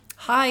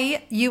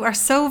Hi, you are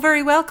so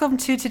very welcome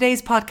to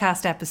today's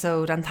podcast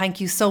episode, and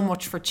thank you so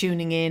much for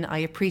tuning in. I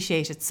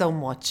appreciate it so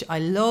much. I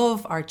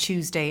love our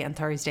Tuesday and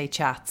Thursday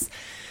chats.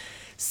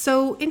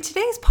 So, in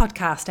today's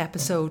podcast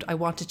episode, I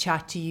want to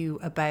chat to you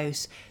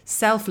about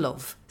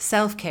self-love,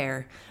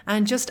 self-care,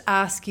 and just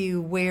ask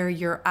you where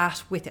you're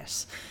at with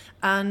it.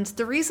 And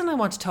the reason I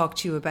want to talk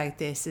to you about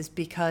this is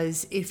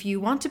because if you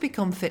want to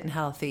become fit and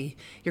healthy,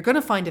 you're going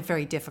to find it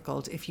very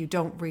difficult if you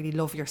don't really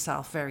love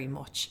yourself very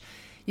much.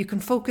 You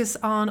can focus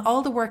on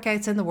all the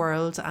workouts in the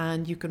world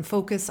and you can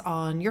focus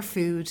on your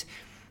food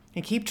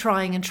and keep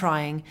trying and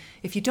trying.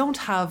 If you don't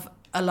have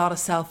a lot of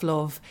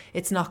self-love,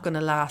 it's not going to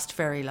last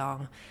very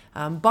long.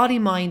 Body,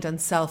 mind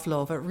and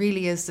self-love, it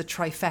really is the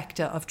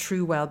trifecta of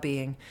true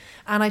well-being.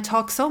 And I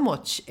talk so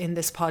much on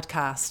this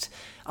podcast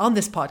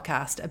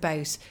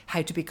about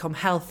how to become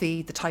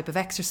healthy, the type of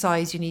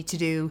exercise you need to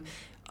do,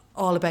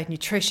 all about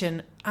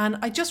nutrition. And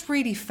I just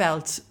really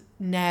felt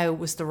now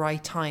was the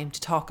right time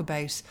to talk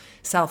about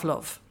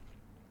self-love.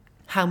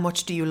 How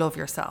much do you love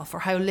yourself, or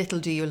how little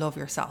do you love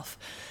yourself?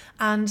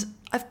 And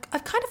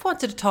I've kind of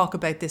wanted to talk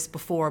about this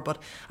before,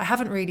 but I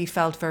haven't really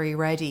felt very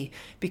ready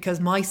because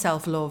my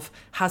self-love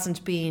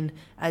hasn't been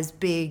as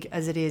big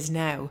as it is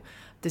now.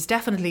 There's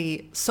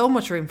definitely so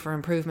much room for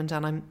improvement,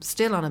 and I'm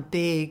still on a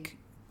big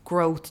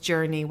growth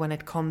journey when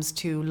it comes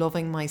to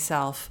loving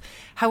myself.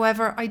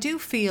 However, I do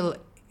feel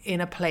in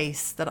a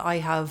place that I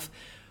have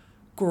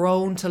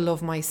grown to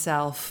love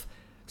myself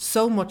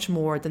so much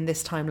more than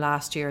this time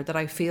last year, that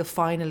I feel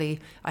finally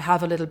I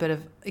have a little bit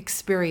of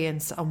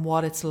experience on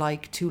what it's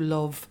like to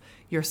love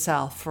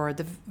yourself for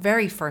the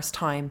very first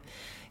time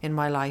in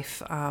my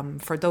life.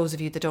 For those of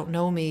you that don't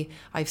know me,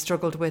 I've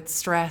struggled with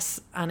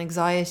stress and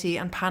anxiety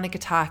and panic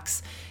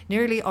attacks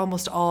nearly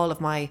almost all of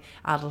my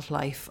adult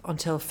life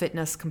until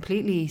fitness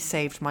completely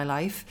saved my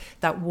life.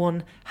 That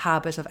one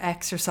habit of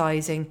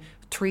exercising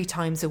 3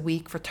 times a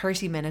week for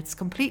 30 minutes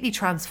completely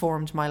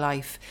transformed my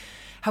life.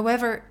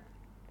 However,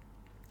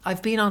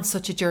 I've been on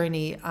such a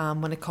journey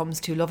when it comes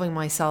to loving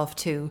myself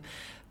too,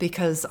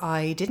 because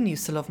I didn't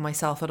used to love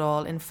myself at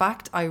all. In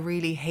fact, I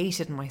really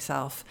hated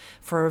myself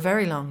for a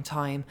very long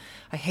time.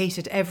 I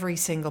hated every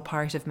single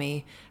part of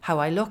me, how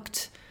I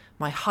looked,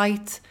 my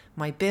height,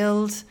 my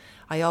build.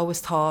 I always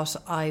thought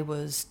I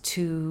was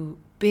too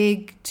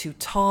big, too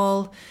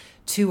tall,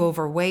 too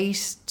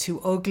overweight, too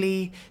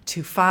ugly,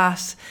 too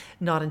fat,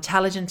 not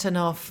intelligent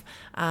enough.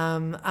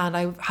 And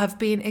I have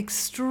been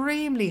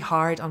extremely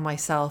hard on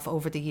myself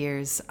over the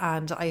years,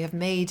 and I have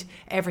made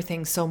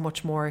everything so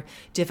much more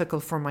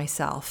difficult for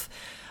myself.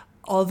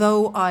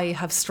 Although I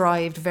have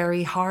strived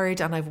very hard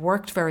and I've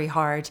worked very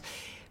hard,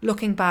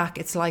 looking back,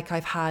 it's like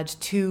I've had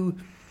 2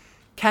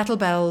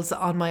 kettlebells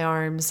on my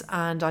arms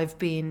and I've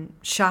been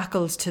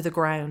shackled to the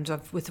ground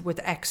with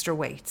extra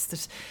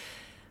weights.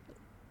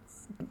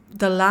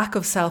 The lack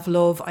of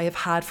self-love I have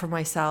had for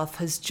myself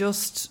has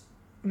just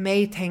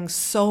made things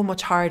so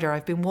much harder.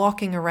 I've been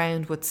walking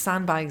around with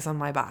sandbags on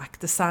my back,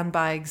 the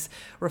sandbags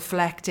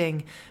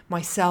reflecting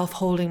myself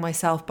holding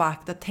myself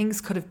back, that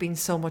things could have been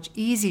so much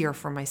easier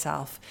for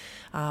myself.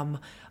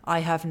 I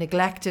have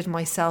neglected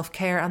my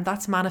self-care, and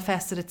that's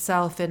manifested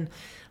itself in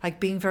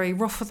like being very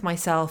rough with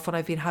myself when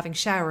I've been having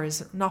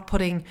showers, not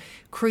putting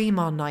cream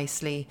on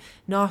nicely,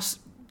 not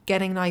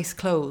getting nice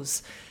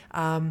clothes,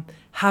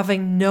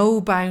 having no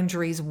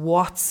boundaries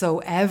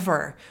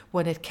whatsoever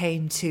when it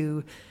came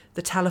to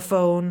the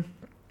telephone,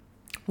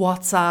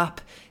 WhatsApp,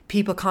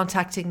 people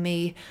contacting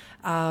me,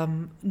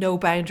 no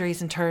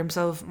boundaries in terms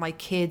of my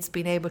kids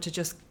being able to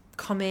just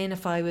come in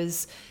if I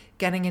was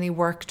getting any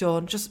work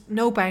done, just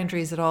no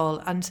boundaries at all.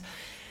 And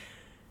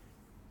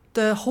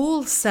the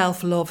whole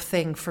self-love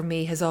thing for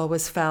me has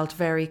always felt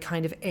very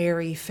kind of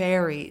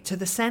airy-fairy, to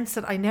the sense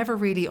that I never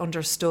really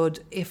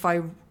understood if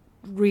I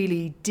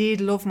really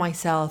did love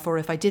myself or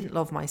if I didn't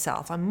love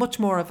myself. I'm much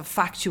more of a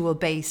factual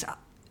based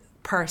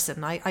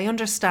person. I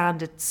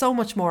understand it so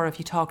much more if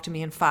you talk to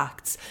me in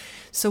facts.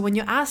 So when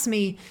you ask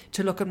me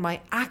to look at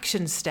my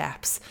action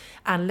steps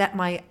and let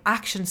my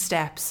action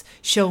steps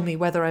show me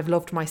whether I've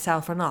loved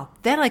myself or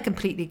not, then I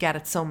completely get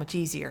it so much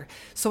easier.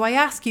 So I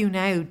ask you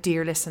now,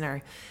 dear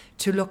listener,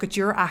 to look at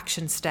your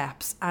action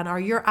steps, and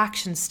are your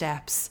action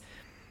steps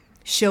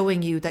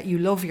showing you that you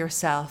love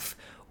yourself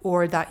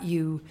or that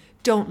you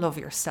don't love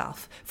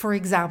yourself? For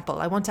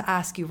example, I want to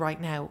ask you right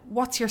now,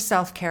 what's your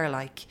self-care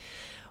like?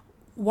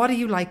 What are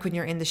you like when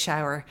you're in the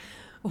shower?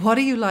 What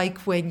are you like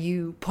when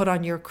you put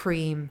on your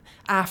cream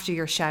after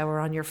your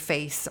shower on your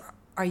face?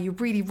 Are you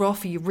really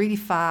rough? Are you really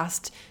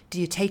fast? Do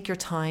you take your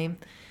time?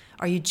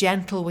 Are you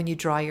gentle when you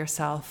dry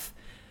yourself?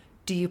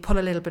 Do you put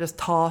a little bit of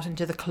thought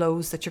into the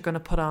clothes that you're going to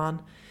put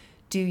on?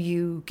 Do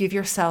you give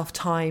yourself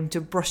time to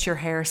brush your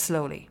hair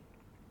slowly?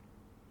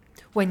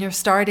 When you're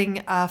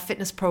starting a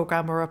fitness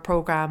program or a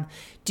program,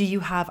 do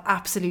you have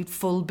absolute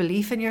full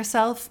belief in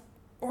yourself?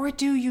 Or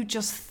do you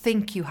just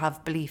think you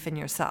have belief in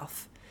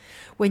yourself?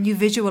 When you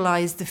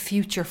visualize the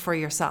future for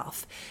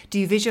yourself, do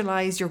you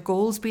visualize your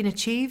goals being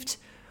achieved?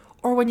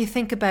 Or when you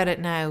think about it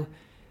now,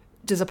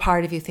 does a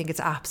part of you think it's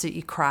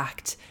absolutely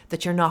cracked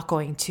that you're not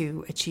going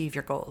to achieve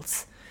your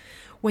goals?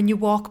 When you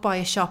walk by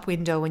a shop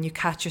window and you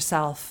catch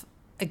yourself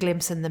a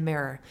glimpse in the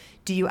mirror,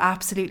 do you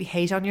absolutely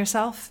hate on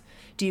yourself?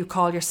 Do you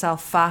call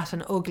yourself fat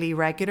and ugly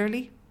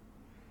regularly?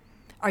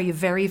 Are you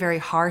very, very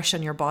harsh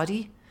on your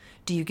body?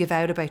 Do you give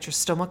out about your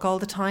stomach all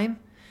the time?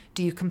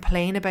 Do you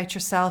complain about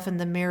yourself in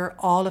the mirror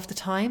all of the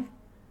time?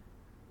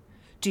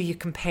 Do you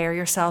compare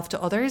yourself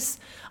to others?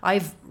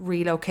 I've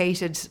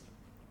relocated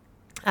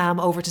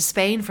over to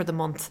Spain for the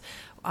month.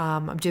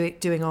 I'm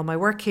doing all my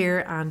work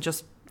here and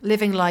just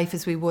living life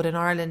as we would in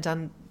Ireland.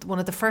 And one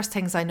of the first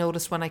things I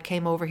noticed when I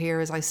came over here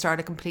is I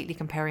started completely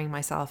comparing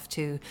myself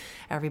to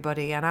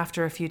everybody. And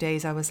after a few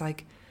days, I was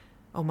like,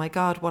 oh my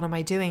God, what am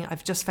I doing?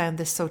 I've just found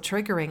this so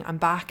triggering. I'm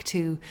back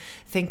to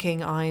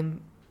thinking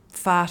I'm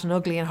fat and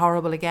ugly and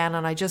horrible again.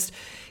 And I just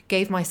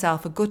gave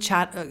myself a good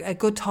chat, a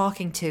good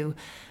talking to.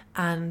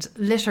 And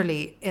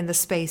literally in the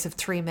space of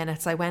 3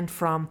 minutes, I went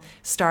from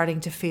starting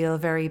to feel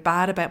very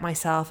bad about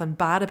myself and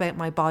bad about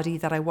my body,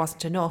 that I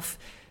wasn't enough,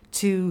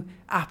 to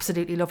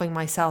absolutely loving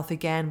myself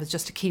again, with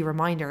just a key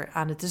reminder.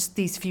 And it's just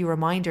these few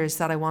reminders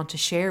that I want to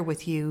share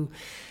with you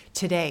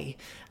today,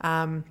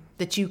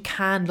 that you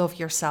can love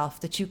yourself,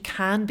 that you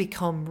can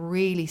become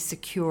really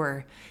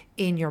secure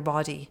in your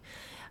body.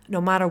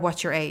 No matter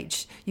what your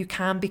age, you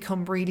can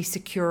become really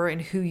secure in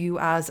who you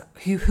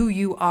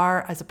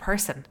are as a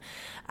person,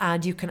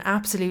 and you can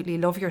absolutely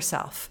love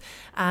yourself.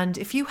 And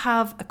if you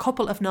have a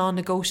couple of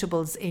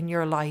non-negotiables in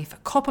your life, a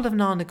couple of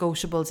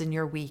non-negotiables in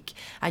your week,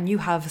 and you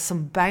have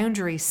some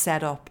boundaries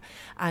set up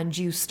and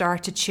you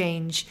start to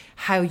change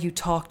how you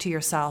talk to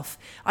yourself,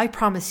 I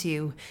promise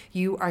you,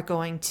 you are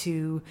going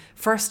to,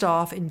 first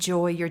off,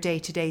 enjoy your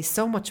day-to-day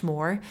so much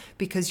more,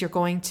 because you're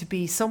going to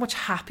be so much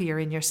happier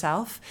in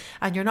yourself,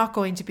 and you're not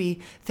going to be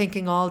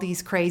thinking all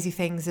these crazy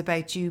things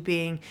about you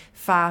being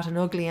fat and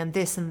ugly and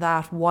this and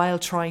that while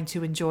trying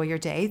to enjoy your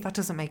day. That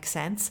doesn't make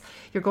sense.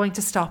 You're going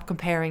to stop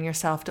comparing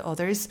yourself to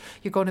others.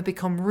 You're going to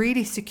become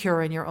really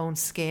secure in your own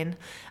skin.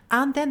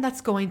 And then that's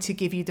going to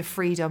give you the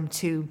freedom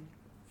to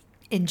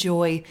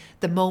enjoy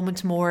the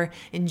moment more,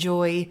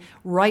 enjoy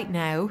right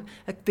now,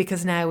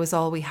 because now is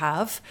all we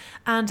have.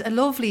 And a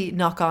lovely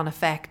knock-on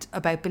effect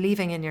about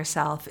believing in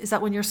yourself is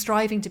that when you're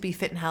striving to be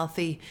fit and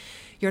healthy,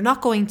 you're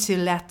not going to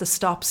let the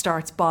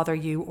stop-starts bother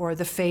you or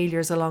the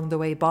failures along the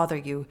way bother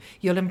you.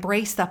 You'll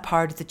embrace that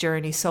part of the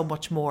journey so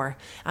much more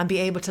and be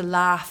able to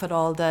laugh at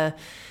all the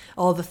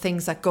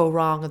things that go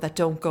wrong or that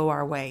don't go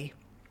our way.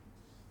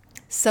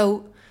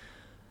 So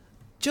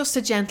just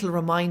a gentle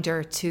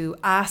reminder to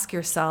ask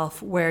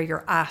yourself where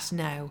you're at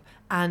now.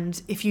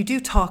 And if you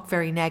do talk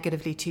very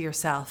negatively to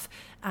yourself,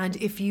 and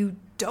if you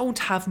don't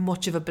have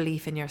much of a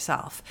belief in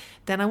yourself,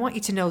 then I want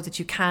you to know that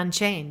you can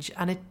change,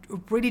 and it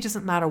really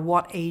doesn't matter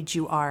what age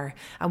you are.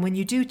 And when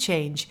you do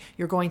change,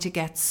 you're going to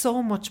get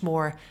so much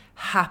more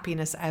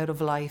happiness out of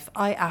life.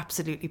 I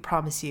absolutely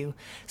promise you.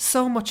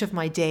 So much of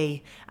my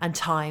day and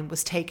time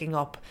was taking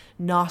up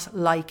not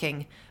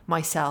liking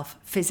myself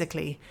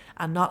physically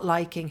and not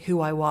liking who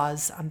I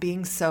was and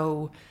being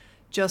so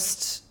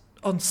just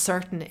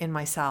uncertain in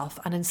myself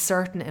and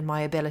uncertain in my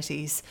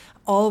abilities,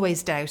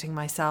 always doubting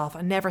myself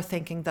and never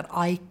thinking that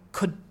I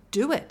could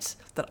do it,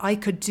 that I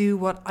could do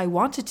what I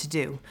wanted to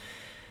do.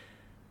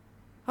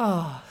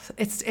 Oh,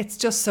 it's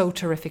just so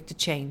terrific to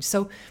change.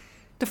 So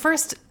the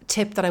first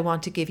tip that I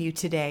want to give you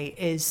today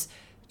is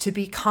to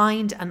be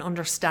kind and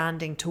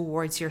understanding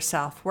towards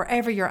yourself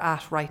wherever you're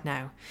at right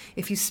now.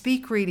 If you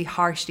speak really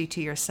harshly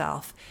to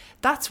yourself,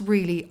 that's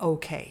really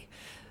okay.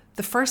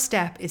 The first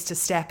step is to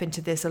step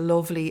into this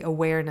lovely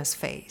awareness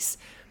phase.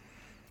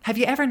 Have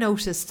you ever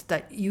noticed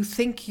that you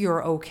think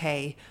you're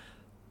okay,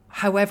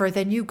 however,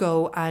 then you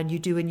go and you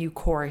do a new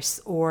course?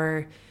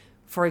 Or,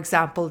 for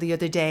example, the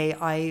other day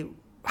I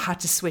had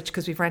to switch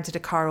because we've rented a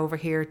car over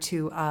here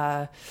to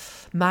a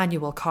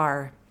manual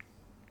car.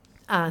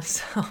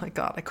 And oh my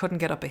God, I couldn't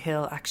get up a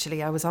hill.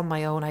 Actually, I was on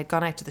my own. I'd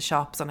gone out to the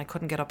shops and I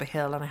couldn't get up a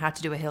hill and I had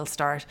to do a hill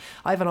start.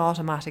 I have an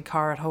automatic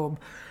car at home.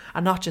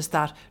 And not just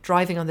that,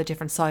 driving on the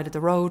different side of the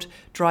road,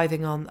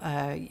 driving on,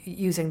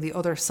 using the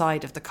other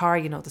side of the car,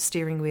 you know, the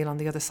steering wheel on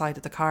the other side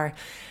of the car.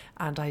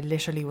 And I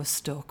literally was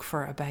stuck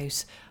for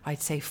about,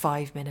 I'd say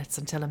 5 minutes,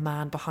 until a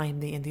man behind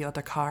me in the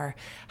other car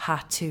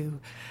had to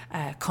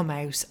come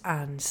out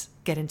and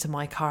get into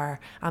my car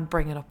and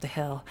bring it up the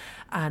hill.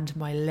 And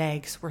my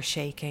legs were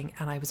shaking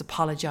and I was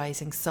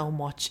apologising so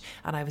much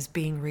and I was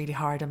being really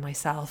hard on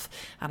myself.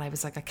 And I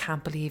was like, I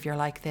can't believe you're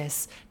like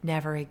this,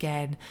 never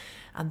again.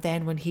 And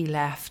then when he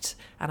left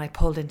and I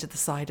pulled into the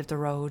side of the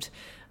road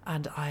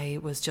and I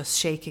was just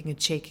shaking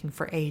and shaking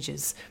for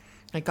ages,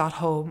 I got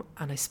home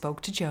and I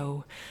spoke to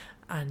Joe,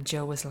 and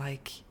Joe was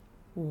like,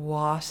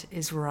 what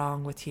is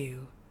wrong with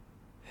you?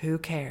 Who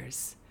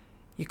cares?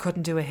 You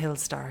couldn't do a hill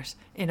start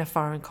in a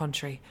foreign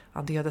country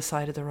on the other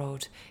side of the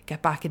road.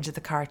 Get back into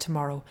the car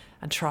tomorrow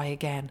and try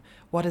again.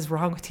 What is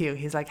wrong with you?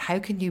 He's like, how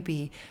can you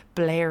be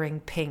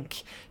blaring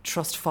Pink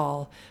Trust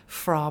Fall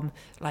from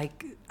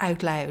like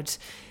out loud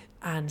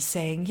and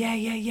saying,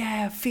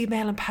 yeah,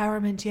 female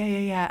empowerment,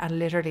 yeah, and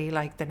literally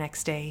like the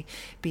next day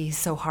be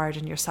so hard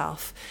on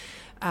yourself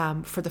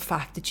for the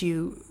fact that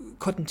you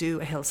couldn't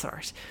do a hill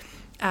start.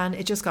 And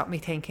it just got me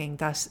thinking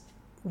that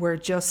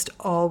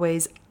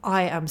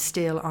I am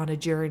still on a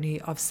journey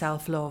of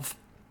self-love.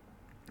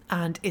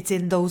 And it's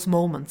in those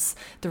moments.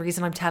 The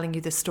reason I'm telling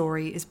you this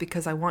story is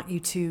because I want you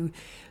to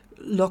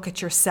look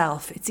at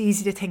yourself. It's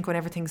easy to think when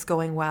everything's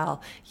going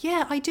well,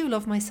 yeah, I do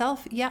love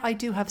myself. Yeah, I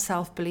do have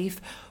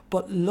self-belief.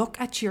 But look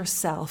at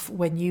yourself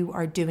when you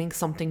are doing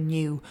something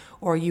new,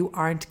 or you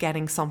aren't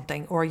getting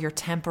something, or you're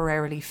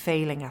temporarily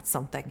failing at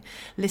something.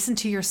 Listen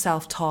to your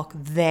self-talk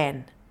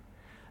then.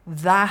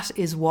 That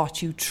is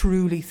what you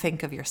truly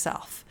think of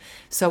yourself.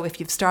 So if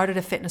you've started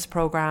a fitness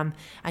program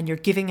and you're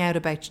giving out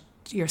about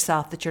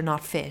yourself that you're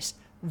not fit,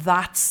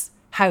 that's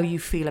how you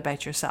feel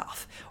about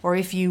yourself. Or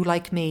if you,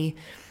 like me,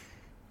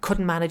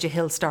 couldn't manage a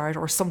hill start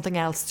or something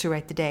else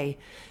throughout the day,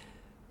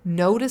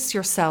 notice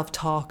your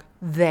self-talk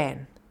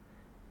then.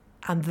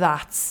 And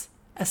that's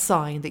a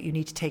sign that you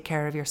need to take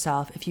care of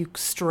yourself. If you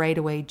straight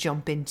away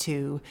jump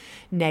into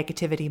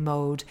negativity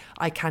mode,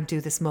 I can't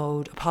do this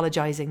mode,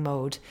 apologizing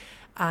mode,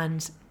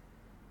 and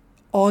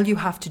all you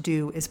have to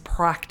do is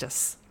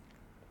practice.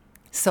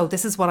 So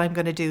this is what I'm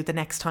going to do the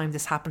next time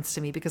this happens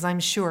to me, because I'm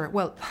sure,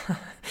 well,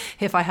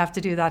 if I have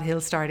to do that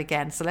hill start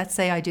again, so let's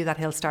say I do that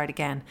hill start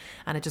again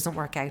and it doesn't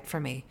work out for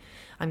me,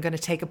 I'm going to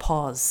take a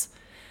pause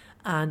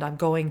and I'm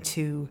going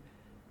to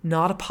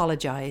not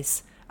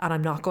apologize, and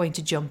I'm not going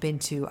to jump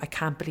into, I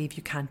can't believe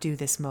you can't do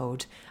this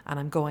mode. And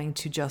I'm going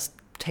to just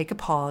take a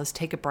pause,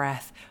 take a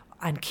breath,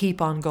 and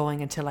keep on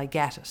going until I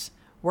get it.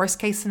 Worst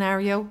case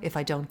scenario, if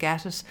I don't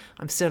get it,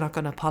 I'm still not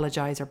going to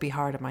apologize or be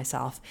hard on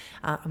myself.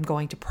 I'm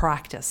going to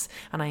practice,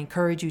 and I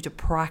encourage you to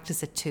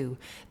practice it too.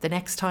 The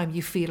next time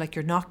you feel like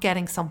you're not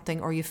getting something,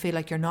 or you feel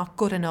like you're not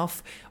good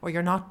enough, or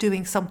you're not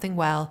doing something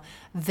well,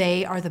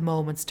 they are the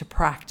moments to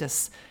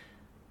practice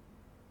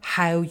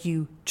how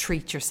you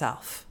treat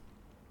yourself.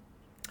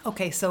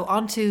 Okay, so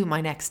on to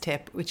my next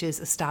tip, which is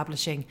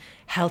establishing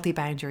healthy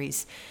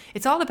boundaries.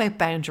 It's all about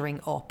boundarying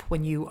up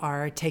when you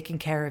are taking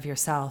care of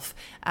yourself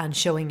and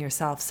showing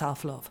yourself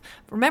self-love.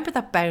 Remember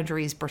that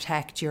boundaries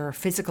protect your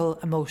physical,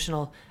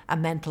 emotional,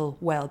 and mental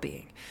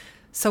well-being.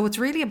 So it's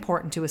really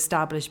important to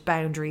establish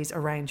boundaries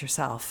around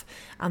yourself.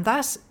 And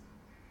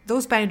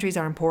those boundaries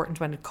are important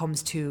when it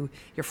comes to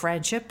your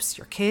friendships,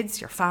 your kids,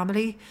 your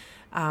family,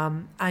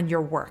 and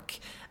your work.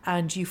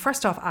 And you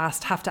first off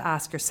have to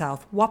ask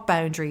yourself, what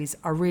boundaries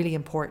are really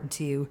important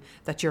to you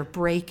that you're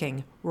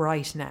breaking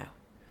right now?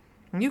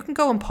 And you can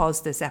go and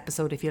pause this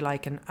episode if you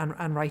like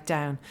and write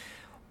down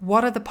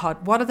what are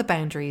the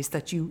boundaries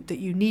that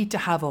you need to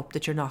have up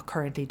that you're not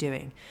currently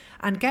doing,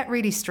 and get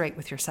really straight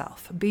with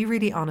yourself. Be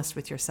really honest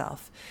with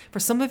yourself. For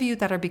some of you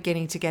that are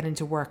beginning to get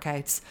into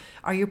workouts,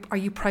 are you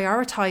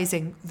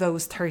prioritizing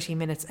those 30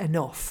 minutes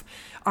enough?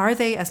 Are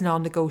they as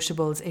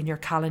non-negotiables in your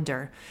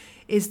calendar?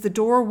 Is the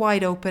door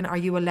wide open? Are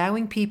you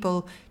allowing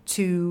people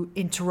to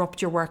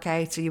interrupt your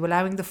workouts? Are you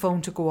allowing the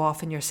phone to go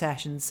off in your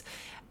sessions?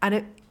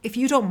 And if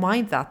you don't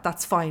mind that,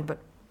 that's fine. But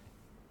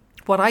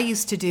what I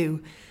used to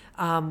do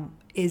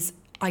is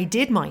I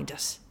did mind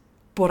it,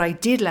 but I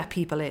did let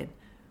people in,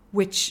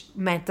 which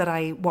meant that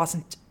I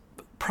wasn't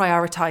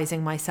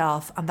prioritizing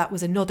myself. And that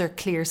was another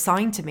clear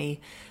sign to me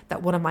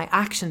that one of my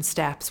action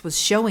steps was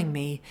showing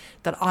me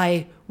that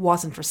I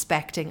wasn't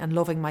respecting and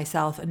loving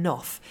myself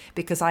enough,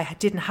 because I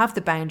didn't have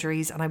the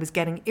boundaries and I was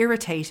getting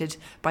irritated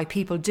by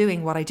people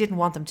doing what I didn't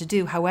want them to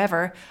do.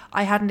 However,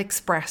 I hadn't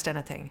expressed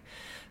anything.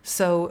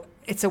 So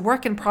it's a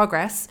work in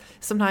progress.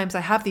 Sometimes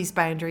I have these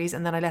boundaries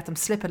and then I let them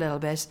slip a little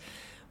bit.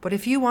 But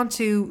if you want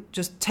to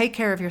just take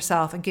care of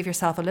yourself and give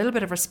yourself a little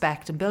bit of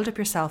respect and build up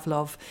your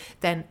self-love,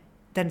 then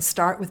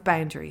start with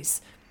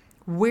boundaries.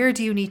 Where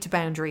do you need to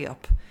boundary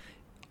up?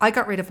 I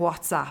got rid of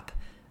WhatsApp.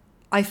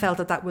 I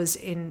felt that was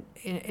in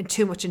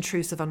too much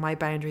intrusive on my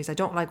boundaries. I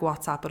don't like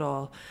WhatsApp at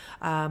all.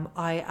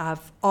 I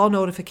have all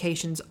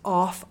notifications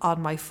off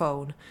on my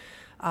phone.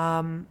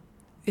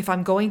 If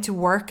I'm going to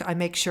work, I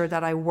make sure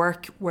that I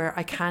work where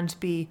I can't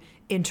be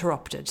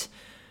interrupted.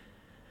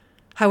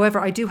 However,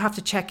 I do have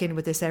to check in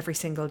with this every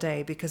single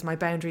day because my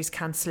boundaries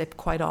can slip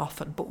quite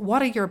often. But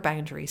what are your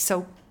boundaries?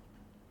 So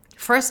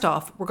first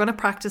off, we're going to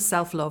practice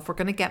self-love. We're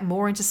going to get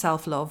more into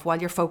self-love while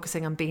you're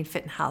focusing on being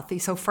fit and healthy.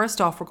 So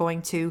first off, we're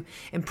going to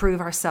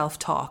improve our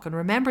self-talk. And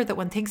remember that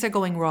when things are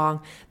going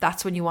wrong,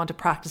 that's when you want to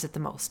practice it the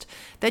most.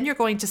 Then you're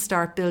going to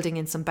start building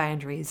in some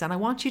boundaries. And I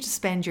want you to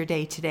spend your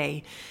day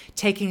today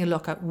taking a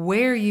look at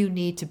where you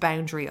need to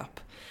boundary up.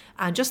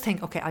 And just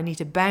think, okay, I need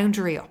to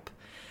boundary up.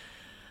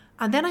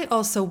 And then I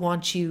also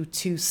want you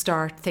to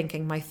start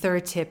thinking, my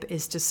third tip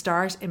is to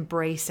start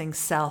embracing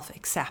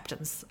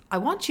self-acceptance. I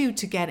want you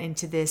to get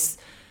into this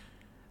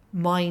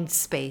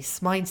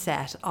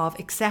mindset of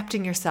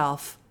accepting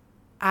yourself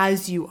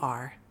as you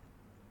are.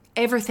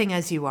 Everything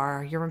as you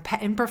are, your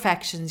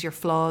imperfections, your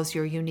flaws,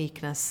 your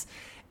uniqueness,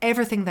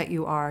 everything that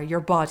you are, your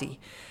body.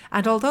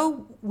 And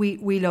although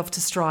we love to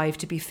strive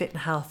to be fit and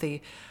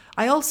healthy,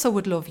 I also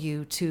would love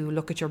you to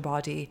look at your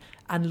body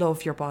and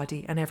love your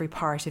body and every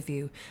part of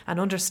you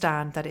and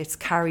understand that it's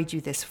carried you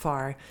this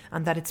far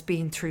and that it's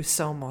been through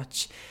so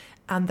much,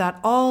 and that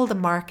all the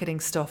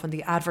marketing stuff and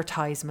the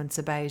advertisements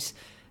about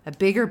a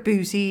bigger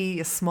booty,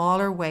 a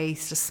smaller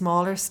waist, a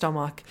smaller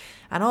stomach,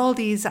 and all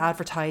these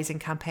advertising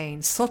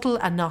campaigns, subtle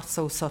and not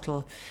so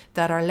subtle,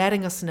 that are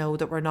letting us know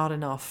that we're not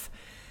enough,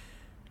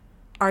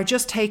 are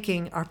just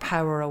taking our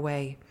power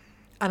away.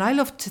 And I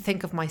love to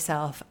think of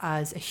myself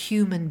as a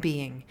human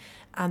being,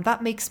 and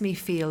that makes me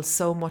feel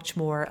so much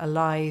more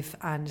alive.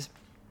 And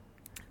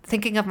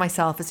thinking of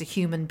myself as a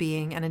human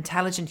being, an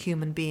intelligent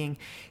human being,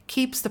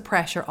 keeps the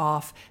pressure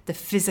off the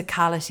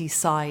physicality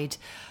side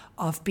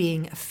of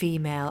being a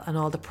female and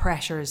all the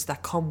pressures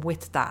that come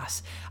with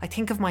that. I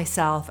think of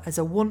myself as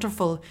a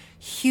wonderful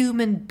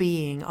human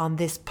being on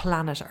this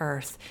planet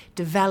Earth,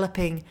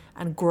 developing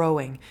and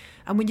growing.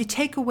 And when you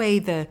take away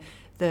the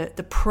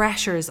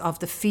pressures of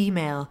the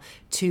female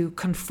to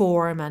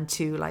conform and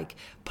to like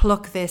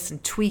pluck this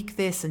and tweak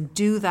this and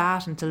do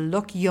that and to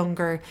look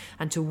younger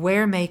and to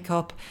wear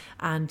makeup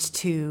and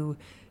to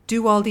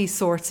do all these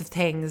sorts of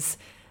things,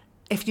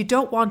 if you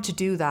don't want to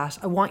do that,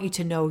 I want you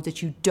to know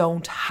that you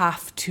don't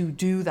have to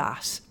do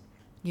that,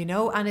 you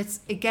know? And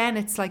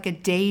it's like a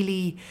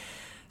daily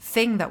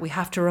thing that we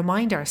have to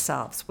remind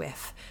ourselves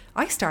with.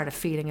 I started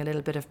feeling a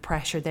little bit of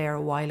pressure there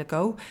a while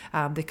ago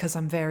because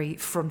I'm very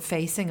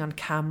front-facing on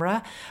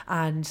camera,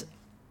 and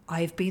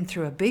I've been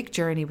through a big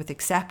journey with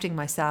accepting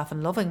myself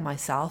and loving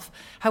myself.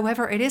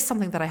 However, it is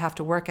something that I have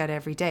to work at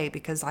every day,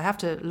 because I have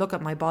to look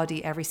at my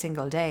body every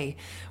single day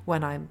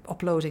when I'm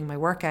uploading my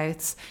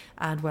workouts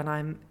and when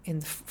I'm in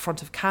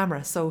front of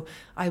camera. So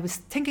I was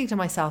thinking to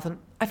myself, and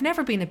I've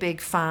never been a big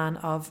fan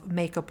of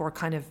makeup or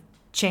kind of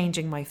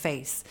changing my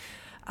face.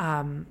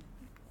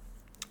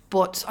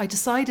 But I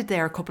decided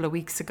there a couple of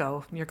weeks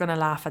ago, you're going to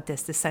laugh at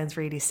this sounds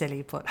really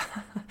silly, but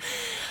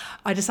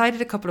I decided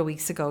a couple of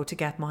weeks ago to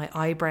get my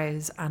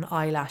eyebrows and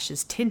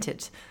eyelashes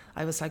tinted.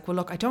 I was like, well,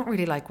 look, I don't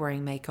really like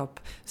wearing makeup,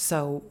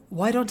 so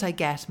why don't I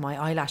get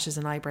my eyelashes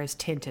and eyebrows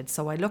tinted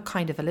so I look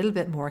kind of a little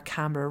bit more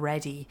camera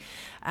ready,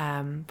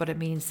 but it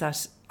means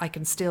that I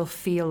can still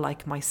feel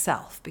like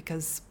myself,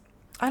 because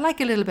I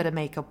like a little bit of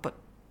makeup, but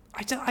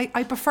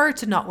I prefer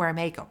to not wear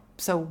makeup.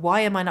 So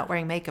why am I not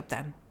wearing makeup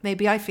then?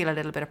 Maybe I feel a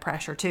little bit of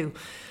pressure too.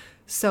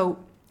 So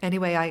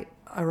anyway, I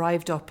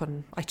arrived up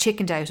and I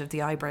chickened out of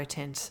the eyebrow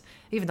tint.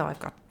 Even though I've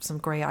got some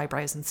grey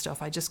eyebrows and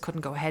stuff, I just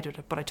couldn't go ahead with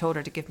it. But I told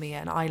her to give me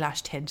an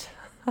eyelash tint.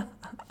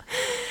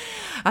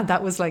 And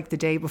that was like the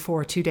day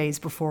before, 2 days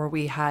before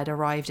we had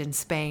arrived in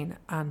Spain.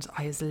 And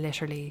I was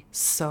literally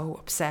so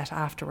upset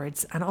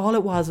afterwards. And all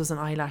it was an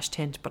eyelash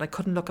tint, but I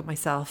couldn't look at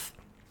myself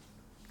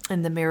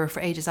in the mirror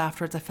for ages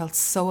afterwards. I felt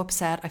so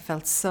upset. I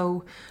felt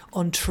so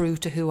untrue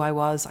to who I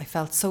was. I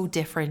felt so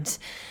different.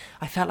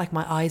 I felt like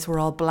my eyes were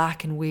all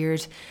black and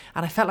weird,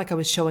 and I felt like I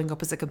was showing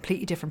up as a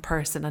completely different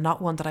person and not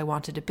one that I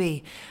wanted to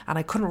be, and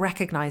I couldn't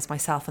recognize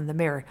myself in the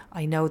mirror.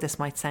 I know this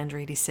might sound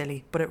really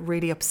silly, but it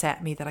really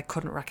upset me that I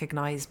couldn't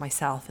recognize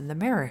myself in the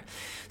mirror.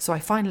 So I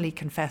finally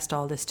confessed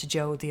all this to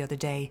Joe the other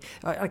day.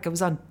 Like, it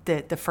was on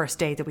the first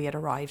day that we had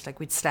arrived. Like,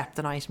 we'd slept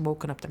the night and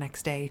woken up the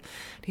next day.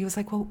 And he was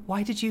like, well,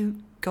 why did you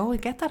go and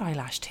get that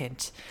eyelash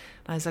tint?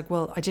 And I was like,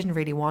 well, I didn't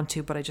really want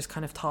to, but I just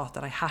kind of thought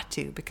that I had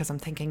to, because I'm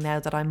thinking now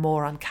that I'm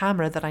more on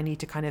camera that I need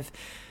to kind of,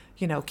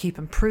 you know, keep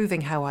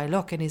improving how I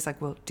look. And he's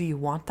like, well, do you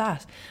want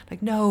that?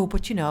 Like, no,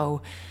 but you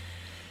know,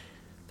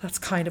 that's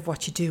kind of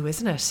what you do,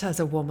 isn't it, as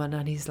a woman?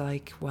 And he's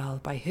like,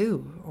 well, by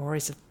who? Or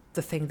is it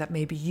the thing that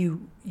maybe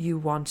you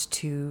want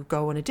to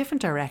go in a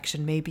different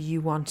direction? Maybe you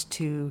want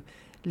to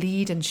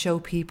lead and show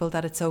people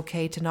that it's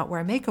okay to not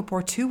wear makeup,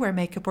 or to wear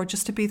makeup, or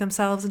just to be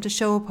themselves and to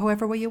show up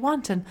however way you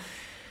want. And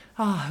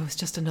it was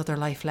just another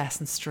life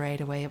lesson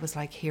straight away. It was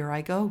like, here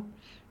I go.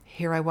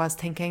 Here I was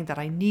thinking that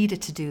I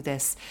needed to do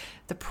this.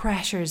 The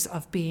pressures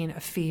of being a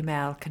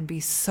female can be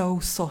so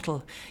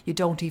subtle, you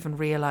don't even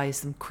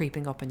realise them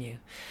creeping up on you.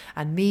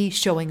 And me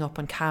showing up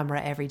on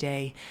camera every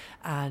day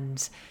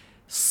and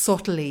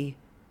subtly,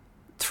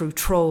 through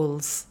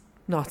trolls,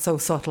 not so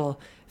subtle,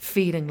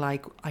 feeling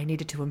like I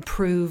needed to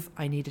improve,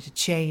 I needed to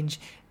change,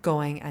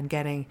 going and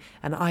getting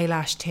an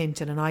eyelash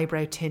tint and an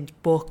eyebrow tint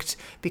booked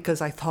because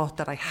I thought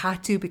that I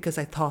had to, because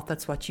I thought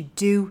that's what you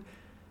do.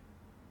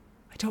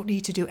 I don't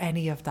need to do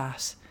any of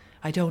that.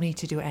 I don't need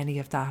to do any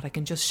of that. I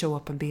can just show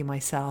up and be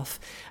myself,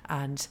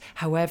 and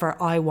however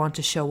I want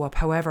to show up,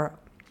 however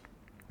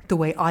the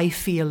way I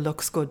feel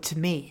looks good to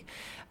me,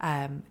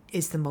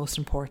 is the most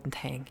important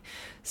thing.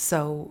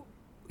 So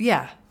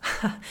yeah,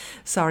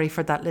 sorry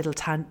for that little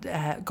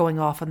going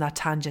off on that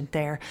tangent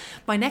there.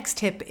 My next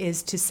tip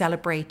is to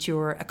celebrate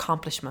your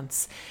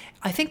accomplishments.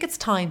 I think it's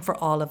time for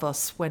all of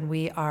us, when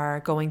we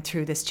are going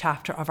through this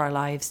chapter of our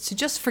lives, to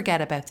just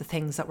forget about the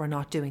things that we're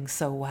not doing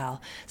so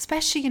well.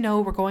 Especially, you know,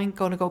 we're going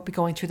to be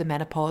going through the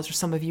menopause, or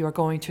some of you are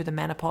going through the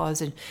menopause,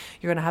 and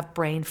you're going to have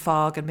brain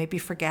fog and maybe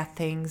forget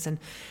things. And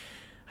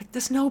like,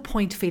 there's no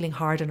point feeling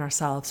hard on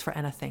ourselves for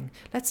anything.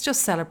 Let's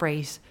just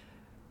celebrate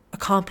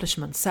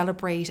accomplishments,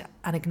 celebrate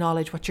and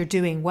acknowledge what you're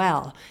doing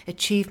well,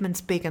 achievements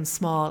big and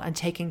small, and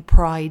taking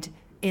pride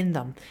in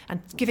them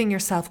and giving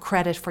yourself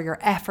credit for your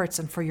efforts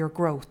and for your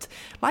growth.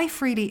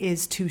 Life really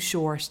is too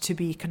short to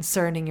be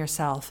concerning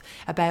yourself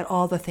about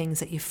all the things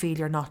that you feel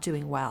you're not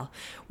doing well.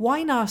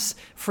 Why not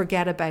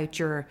forget about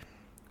your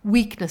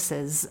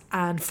weaknesses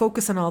and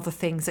focus on all the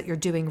things that you're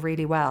doing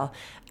really well?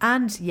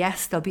 And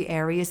yes, there'll be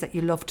areas that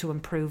you love to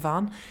improve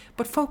on,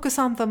 but focus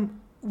on them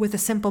with a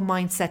simple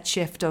mindset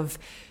shift of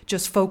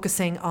just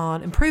focusing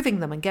on improving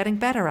them and getting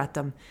better at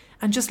them,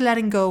 and just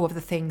letting go of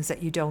the things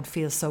that you don't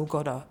feel so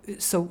good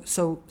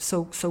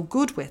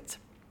with.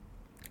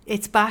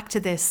 It's back to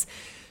this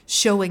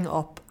showing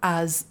up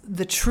as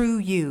the true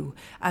you,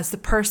 as the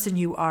person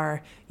you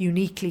are,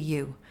 uniquely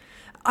you.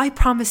 I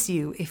promise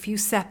you, if you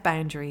set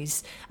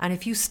boundaries and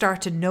if you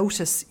start to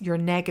notice your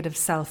negative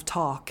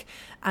self-talk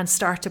and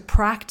start to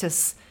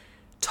practice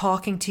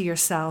talking to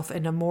yourself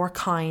in a more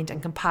kind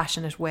and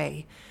compassionate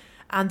way,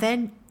 and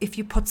then if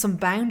you put some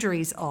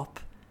boundaries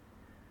up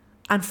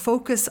and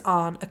focus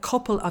on a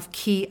couple of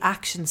key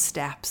action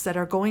steps that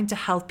are going to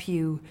help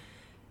you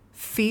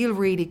feel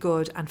really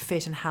good and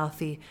fit and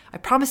healthy, I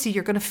promise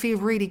you're going to feel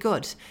really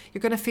good.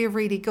 You're going to feel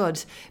really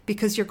good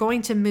because you're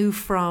going to move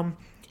from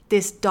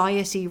this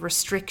diety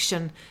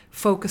restriction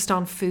focused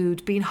on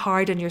food, being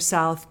hard on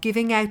yourself,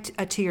 giving out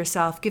to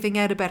yourself, giving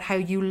out about how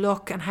you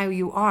look and how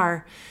you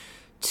are,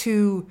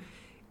 to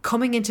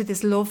coming into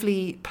this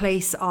lovely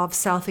place of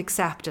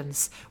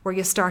self-acceptance where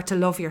you start to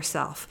love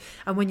yourself.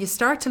 And when you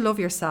start to love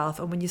yourself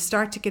and when you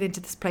start to get into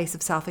this place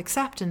of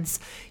self-acceptance,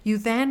 you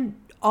then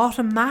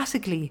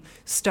automatically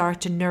start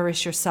to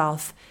nourish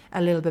yourself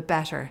a little bit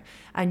better,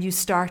 and you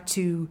start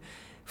to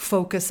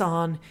focus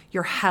on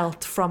your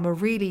health from a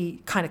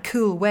really kind of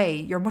cool way.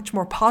 You're much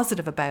more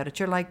positive about it.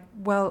 You're like,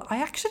 well,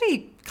 I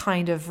actually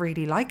kind of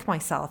really like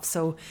myself,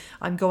 so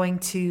I'm going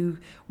to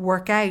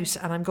work out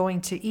and I'm going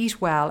to eat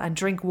well and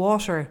drink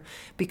water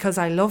because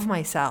I love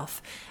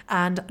myself.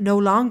 And no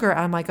longer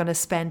am I going to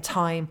spend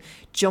time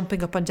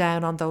jumping up and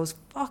down on those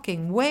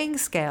fucking weighing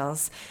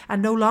scales,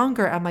 and no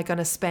longer am I going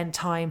to spend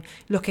time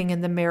looking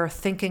in the mirror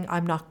thinking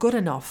I'm not good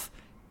enough.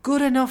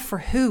 Good enough for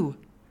who?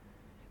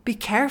 Be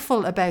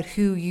careful about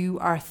who you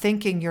are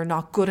thinking you're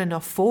not good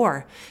enough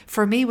for.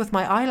 For me, with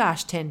my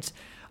eyelash tint,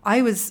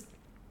 I was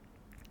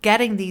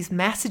getting these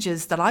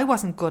messages that I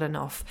wasn't good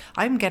enough.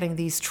 I'm getting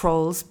these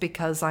trolls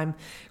because I'm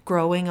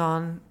growing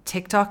on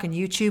TikTok and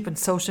YouTube and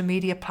social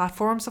media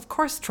platforms. Of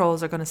course,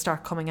 trolls are going to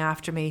start coming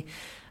after me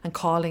and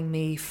calling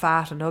me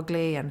fat and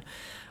ugly and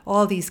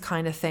all these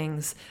kind of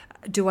things.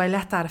 Do I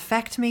let that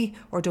affect me,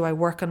 or do I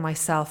work on my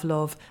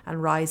self-love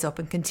and rise up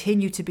and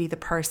continue to be the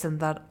person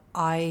that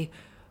I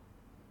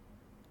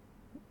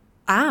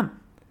am?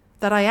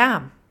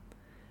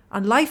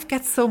 And life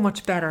gets so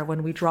much better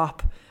when we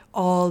drop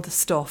all the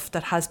stuff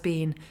that has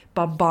been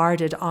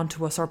bombarded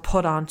onto us or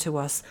put onto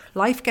us.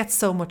 Life gets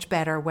so much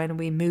better when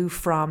we move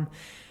from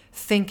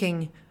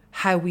thinking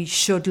how we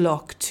should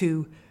look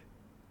to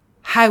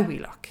how we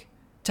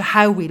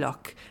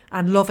look,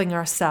 and loving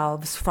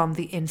ourselves from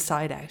the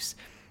inside out.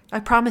 I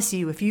promise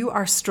you, if you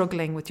are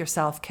struggling with your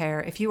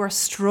self-care, if you are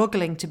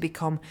struggling to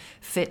become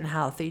fit and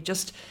healthy,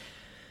 just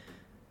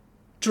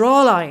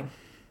draw a line.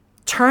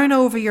 Turn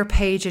over your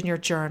page in your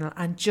journal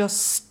and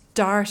just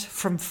start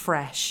from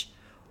fresh.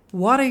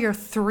 What are your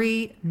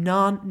 3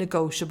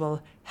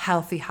 non-negotiable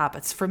healthy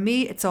habits? For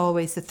me, it's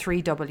always the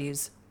 3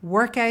 W's: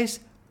 workout,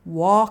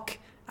 walk,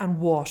 and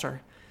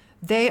water.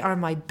 They are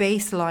my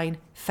baseline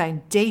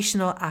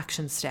foundational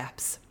action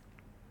steps.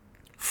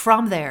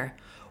 From there,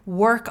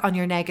 work on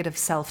your negative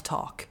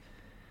self-talk.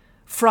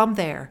 From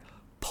there,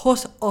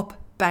 put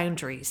up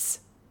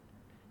boundaries.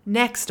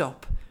 Next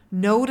up,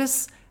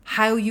 notice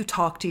how you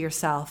talk to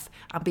yourself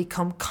and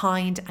become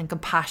kind and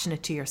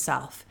compassionate to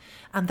yourself.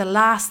 And the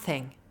last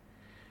thing,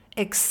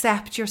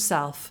 accept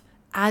yourself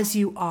as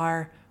you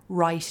are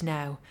right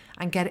now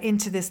and get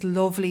into this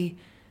lovely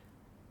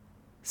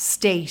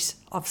state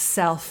of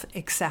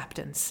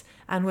self-acceptance.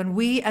 And when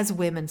we as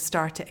women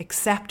start to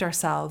accept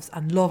ourselves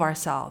and love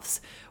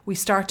ourselves, we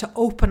start to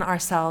open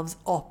ourselves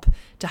up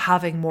to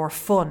having more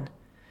fun,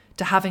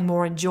 to having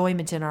more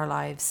enjoyment in our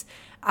lives,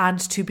 and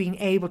to being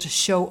able to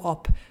show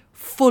up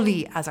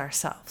fully as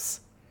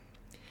ourselves.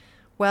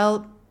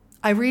 Well,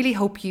 I really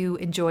hope you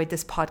enjoyed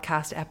this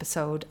podcast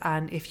episode,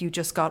 and if you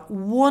just got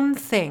one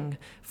thing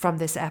from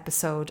this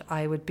episode,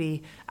 I would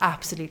be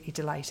absolutely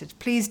delighted.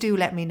 Please do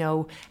let me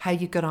know how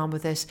you got on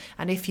with it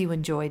and if you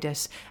enjoyed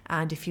it,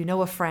 and if you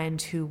know a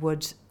friend who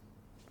would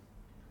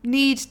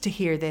need to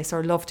hear this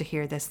or love to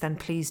hear this, then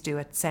please do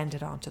it. Send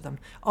it on to them.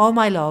 All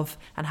my love,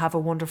 and have a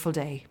wonderful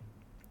day.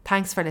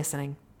 Thanks for listening.